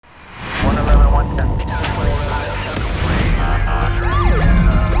You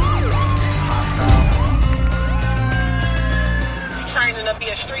training to be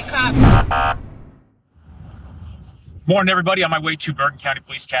a street cop? Morning, everybody. On my way to Bergen County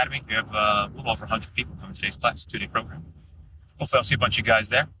Police Academy. We have a little over 100 people coming to today's class, 2-day program. Hopefully I'll see a bunch of guys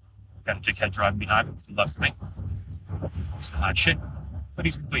there. Got a dickhead driving behind me to the left of me. It's the hot shit, but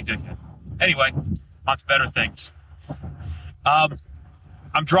he's a complete dickhead. Anyway, on to better things.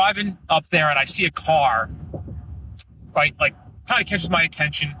 I'm driving up there and I see a car, right, like kind of catches my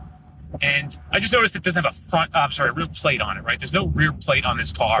attention. And I just noticed it doesn't have a rear plate on it, right? There's no rear plate on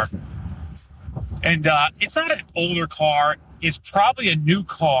this car. And it's not an older car. It's probably a new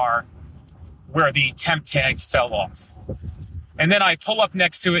car where the temp tag fell off. And then I pull up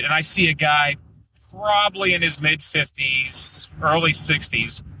next to it and I see a guy probably in his mid-50s, early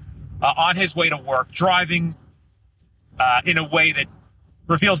 60s, on his way to work, driving in a way that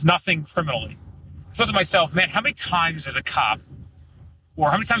reveals nothing criminally. I thought to myself, man, how many times as a cop, or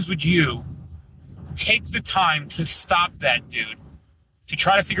how many times would you take the time to stop that dude to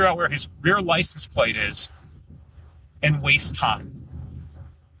try to figure out where his rear license plate is and waste time?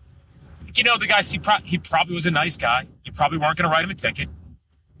 You know, the guy, he probably was a nice guy. You probably weren't going to write him a ticket.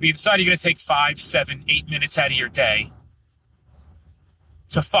 But you decided you're going to take 5, 7, 8 minutes out of your day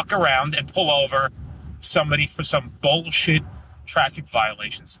to fuck around and pull over somebody for some bullshit traffic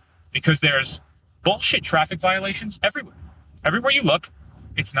violations. Because there's bullshit traffic violations everywhere. Everywhere you look,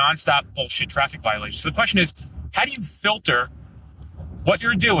 it's nonstop bullshit traffic violations. So the question is, how do you filter what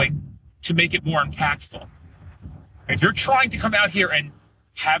you're doing to make it more impactful? If you're trying to come out here and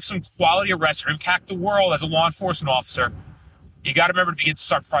have some quality arrests or impact the world as a law enforcement officer, you got to remember to begin to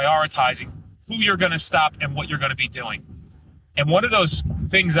start prioritizing who you're going to stop and what you're going to be doing. And one of those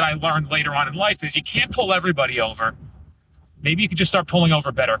things that I learned later on in life is you can't pull everybody over. Maybe you could just start pulling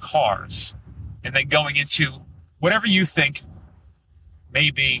over better cars and then going into whatever you think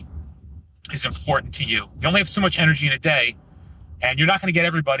maybe is important to you. You only have so much energy in a day, and you're not going to get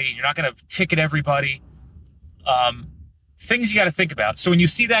everybody. You're not going to ticket everybody. Things you got to think about. So when you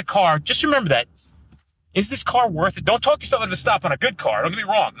see that car, just remember that. Is this car worth it? Don't talk yourself into a stop on a good car. Don't get me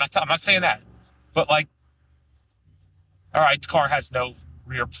wrong. I'm not saying that. But, like, all right, the car has no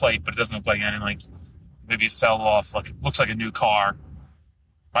rear plate, but it doesn't look like anything. Like, maybe it fell off. Like, it looks like a new car. Am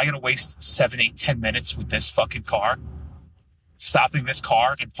I going to waste 7, 8, 10 minutes with this fucking car? Stopping this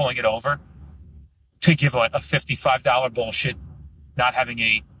car and pulling it over to give a $55 bullshit, not having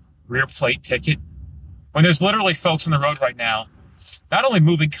a rear plate ticket? When there's literally folks on the road right now, not only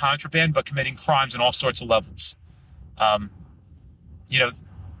moving contraband, but committing crimes on all sorts of levels. You know,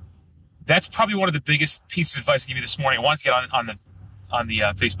 that's probably one of the biggest pieces of advice I give you this morning. I wanted to get on the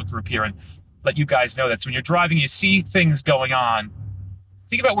Facebook group here and let you guys know that when you're driving, you see things going on,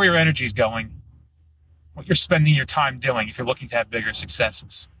 think about where your energy is going, what you're spending your time doing if you're looking to have bigger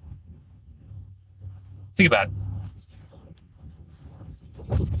successes. Think about it.